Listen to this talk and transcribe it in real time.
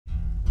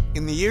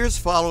In the years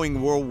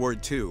following World War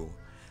II,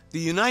 the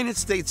United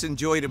States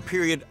enjoyed a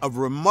period of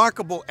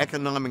remarkable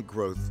economic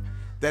growth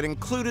that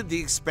included the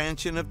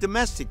expansion of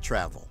domestic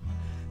travel,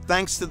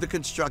 thanks to the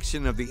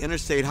construction of the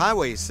interstate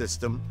highway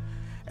system,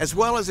 as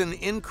well as an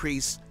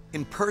increase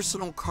in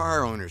personal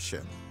car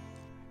ownership.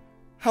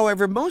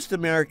 However, most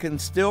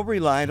Americans still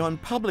relied on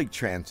public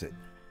transit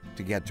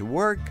to get to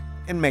work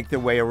and make their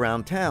way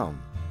around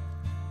town.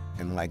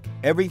 And like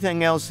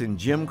everything else in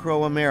Jim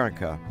Crow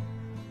America,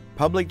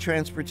 public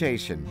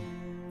transportation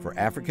for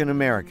African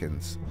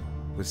Americans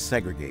was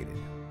segregated.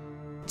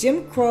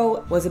 Jim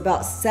Crow was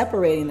about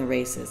separating the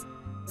races.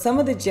 Some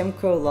of the Jim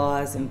Crow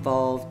laws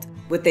involved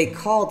what they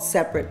called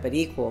separate but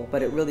equal,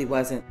 but it really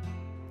wasn't.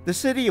 The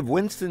city of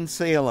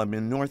Winston-Salem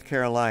in North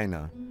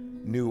Carolina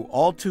knew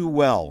all too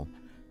well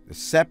the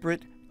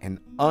separate and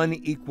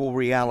unequal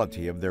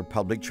reality of their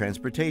public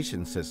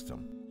transportation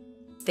system.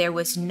 There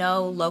was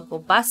no local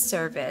bus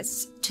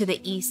service to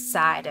the east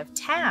side of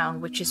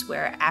town, which is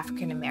where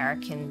African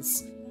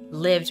Americans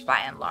lived by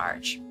and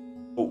large.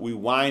 We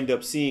wind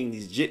up seeing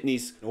these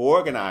jitneys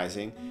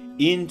organizing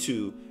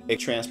into a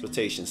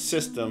transportation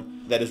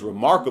system that is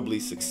remarkably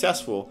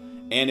successful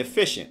and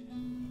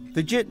efficient.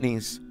 The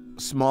jitneys,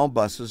 small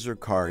buses or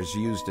cars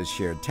used as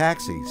shared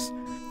taxis,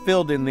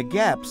 filled in the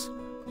gaps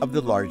of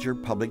the larger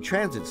public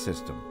transit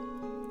system.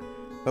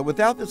 But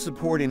without the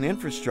support and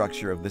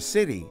infrastructure of the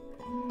city,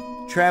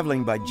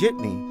 traveling by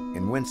jitney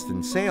in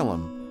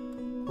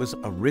Winston-Salem was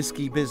a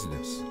risky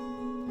business.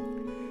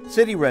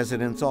 City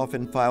residents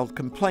often filed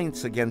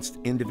complaints against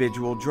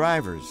individual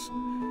drivers,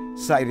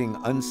 citing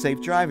unsafe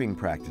driving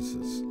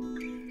practices.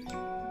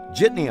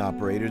 Jitney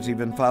operators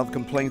even filed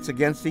complaints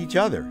against each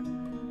other,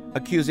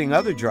 accusing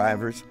other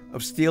drivers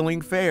of stealing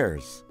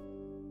fares.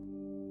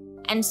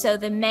 And so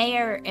the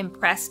mayor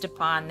impressed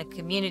upon the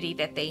community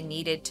that they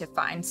needed to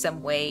find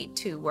some way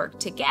to work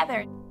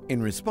together.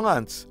 In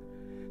response,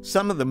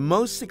 some of the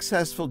most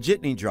successful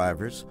jitney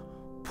drivers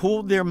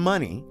pooled their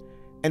money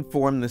and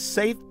formed the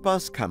Safe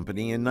Bus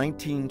Company in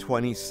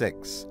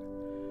 1926.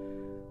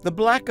 The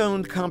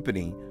black-owned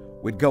company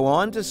would go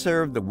on to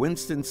serve the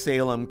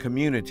Winston-Salem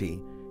community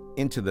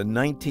into the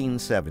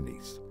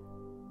 1970s.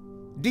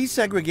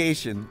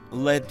 Desegregation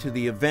led to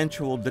the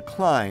eventual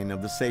decline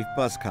of the Safe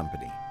Bus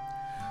Company,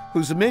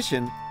 whose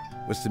mission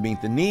was to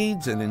meet the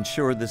needs and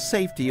ensure the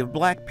safety of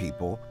black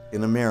people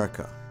in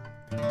America.